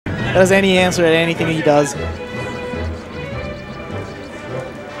has any answer at anything he does.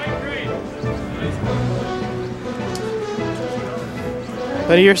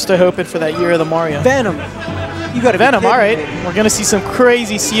 But here's to hoping for that year of the Mario. Venom. You got Venom, all right. We're going to see some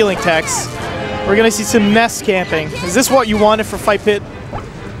crazy ceiling techs. We're going to see some Ness camping. Is this what you wanted for Fight Pit?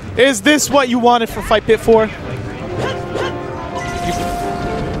 Is this what you wanted for Fight Pit 4?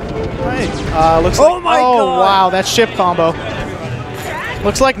 Looks like, oh my god! Wow, that ship combo.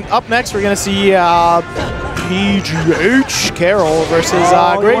 Looks like up next we're going to see PGH Carroll versus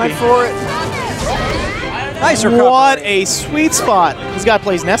Gravy. Went for it. Nice recovery. What a sweet spot. This guy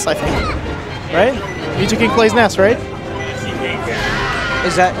plays Ness, I think. Right? Mew2King plays Ness, right?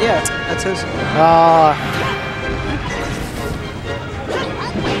 Is that, yeah, that's his.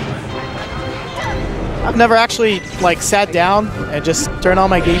 I've never actually like sat down and just turned on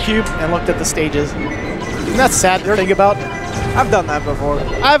my GameCube and looked at the stages. Isn't that sad to think about? I've done that before.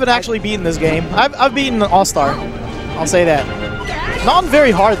 I haven't actually beaten this game. I've beaten All-Star. I'll say that. Not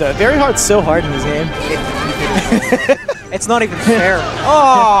very hard though. Very hard's so hard in this game. It's not even fair.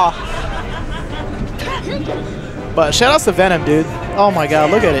 Oh! But shout outs to Venom, dude. Oh my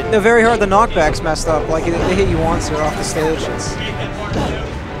god, look at it. The very hard, the knockback's messed up. Like they hit you once, you're off the stage.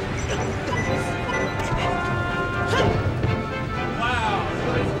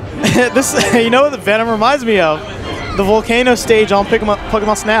 This, you know what the Venom reminds me of? The volcano stage on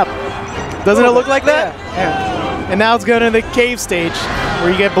Pokemon Snap. Doesn't it look like that? Yeah. And now it's going to the cave stage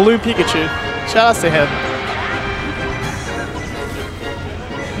where you get Balloon Pikachu. Shout outs to him.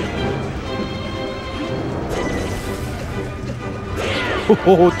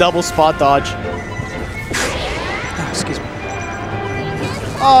 Oh, double spot dodge. Oh, excuse me.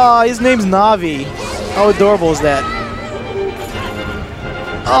 Oh, his name's Navi. How adorable is that?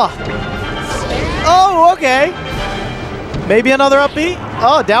 Oh. Oh, okay. Maybe another up B?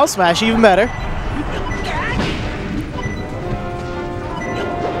 Oh, down smash, even better.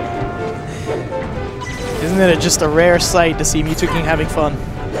 Isn't it just a rare sight to see Mew2King having fun?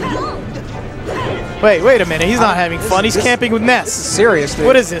 Wait a minute. He's not having fun. He's camping with Ness. This is serious, dude.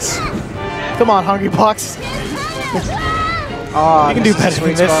 What is this? Come on, Hungry Box. Oh, you can do better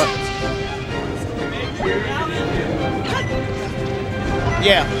than this.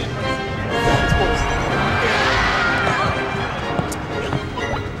 Yeah.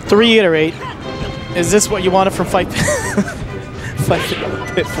 To reiterate, is this what you wanted from Fight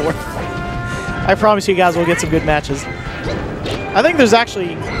Pit 4? I promise you guys will get some good matches. I think there's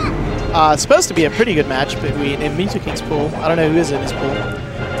actually supposed to be a pretty good match between in Mew2King's pool. I don't know who is in his pool.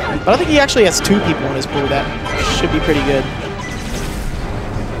 But I think he actually has 2 people in his pool that should be pretty good.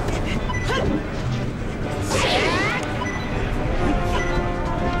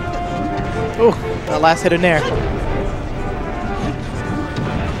 Oh, that last hit in there.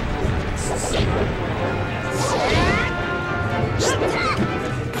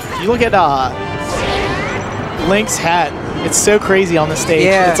 You look at Link's hat. It's so crazy on the stage.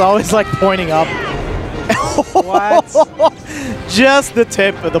 Yeah. It's always like pointing up. What? Just the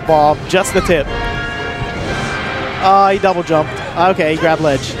tip of the bomb. Just the tip. He double jumped. Okay, he grabbed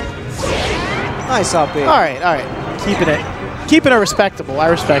ledge. Nice up B. All right. Keeping it respectable. I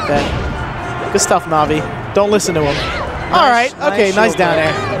respect that. Good stuff, Navi. Don't listen to him. All right. Okay, nice down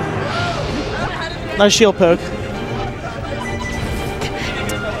air. Nice shield poke.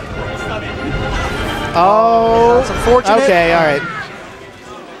 Oh, that's unfortunate. Okay, all right.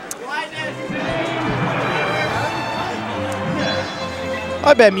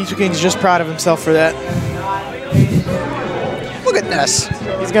 I bet Mew2King's just proud of himself for that. Look at Ness.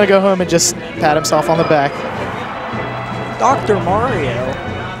 He's gonna go home and just pat himself on the back. Dr. Mario.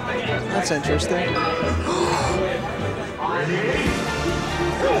 That's interesting.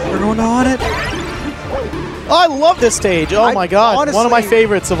 We're going on it. Oh, I love this stage. Oh my god, honestly, one of my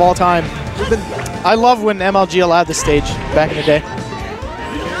favorites of all time. I love when MLG allowed this stage back in the day.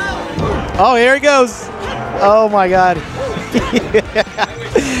 Oh, here he goes. Oh my god.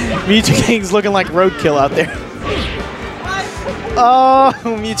 Mew2King's looking like roadkill out there. Oh,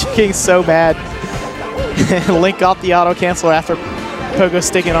 Mew2King's so bad. Link got the auto cancel after Pogo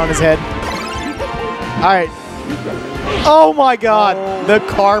sticking on his head. Alright. Oh my god. Oh. The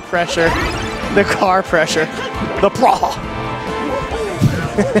car pressure. The car pressure. The pro.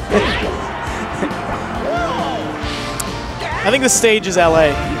 I think the stage is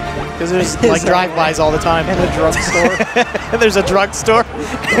LA. Because there's like drive-bys all the time. And a drugstore. There's a drugstore.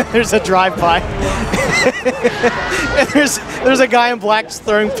 There's a drive-by. And there's a guy in black just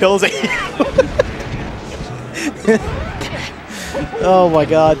throwing pills at you. Oh my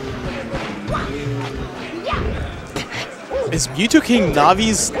god. Is Mew2King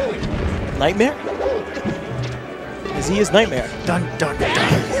Navi's Nightmare? Is he his nightmare? Dun, dun, dun.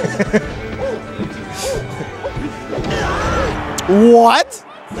 What?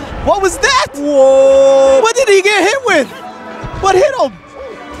 What was that? Whoa! What did he get hit with? What hit him?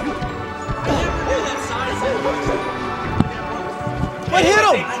 What hit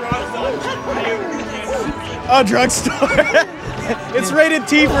him? Oh, drugstore. It's rated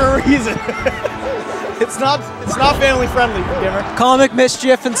T for a reason. It's not family friendly, GimR. Comic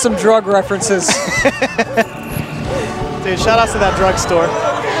mischief and some drug references. Dude, shout outs to that drugstore.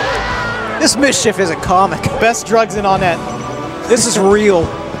 This mischief isn't comic. Best drugs in on net. This is real.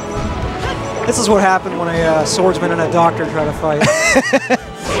 This is what happened when a swordsman and a doctor try to fight.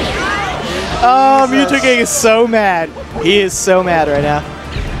 Oh, Mew2King is so mad. He is so mad right now.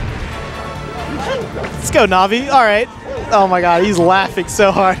 Let's go, Navi. All right. Oh my God, he's laughing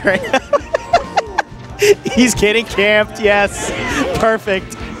so hard right now. He's getting camped. Yes,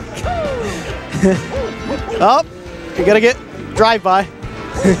 perfect. Oh, you gotta get drive-by.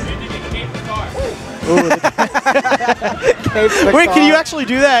 Wait, can you actually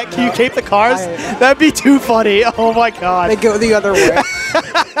do that? Can you cape the cars? That'd be too funny. Oh my God. They go the other way.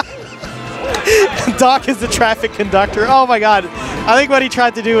 Doc is the traffic conductor. Oh my God. I think what he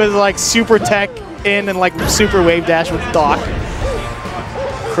tried to do was like super tech in and like super wave dash with Doc.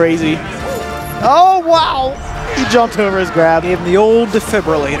 Crazy. Oh wow. He jumped over his grab. Gave him the old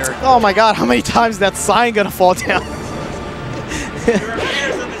defibrillator. Oh my God. How many times is that sign gonna fall down?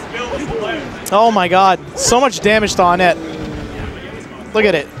 Oh my God. So much damage to Onett. Look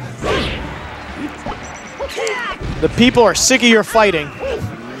at it. The people are sick of your fighting.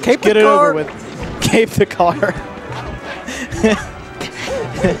 Cape Get the it car. over with. Cape the car.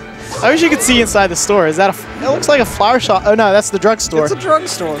 I wish you could see inside the store. Is that a? It looks like a flower shop. Oh no, that's the drugstore. It's a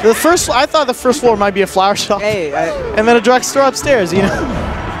drugstore. The first, I thought the first floor might be a flower shop. Hey, and then a drugstore upstairs. You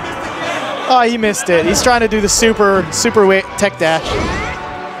know. Oh, he missed it. He's trying to do the super weight tech dash.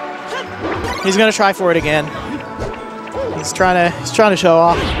 He's gonna try for it again. He's trying to show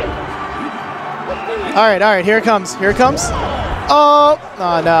off. All right. Here it comes. Here it comes. Oh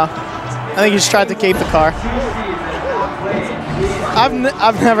no. I think he just tried to cape the car.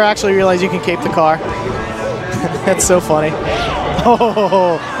 I've never actually realized you can cape the car. That's so funny.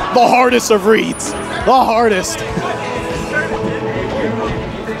 Oh, the hardest of reads. The hardest.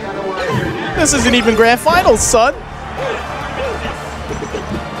 This isn't even grand finals, son.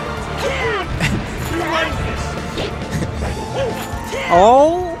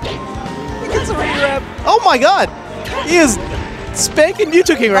 oh. He gets a re-grab. Oh my God. He is spanking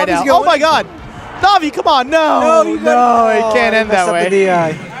Mew2King right now. Oh my God. Navi, come on. No, it can't end that way.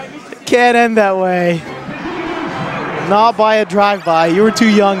 It can't end that way. Not by a drive-by. You were too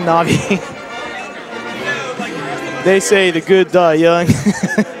young, Navi. They say the good die young.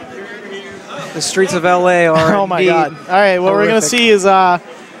 The streets of LA are oh my God. All right, what we're going to see is loud,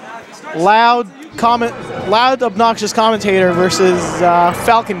 obnoxious commentator versus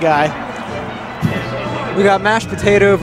Falcon guy. We got mashed potato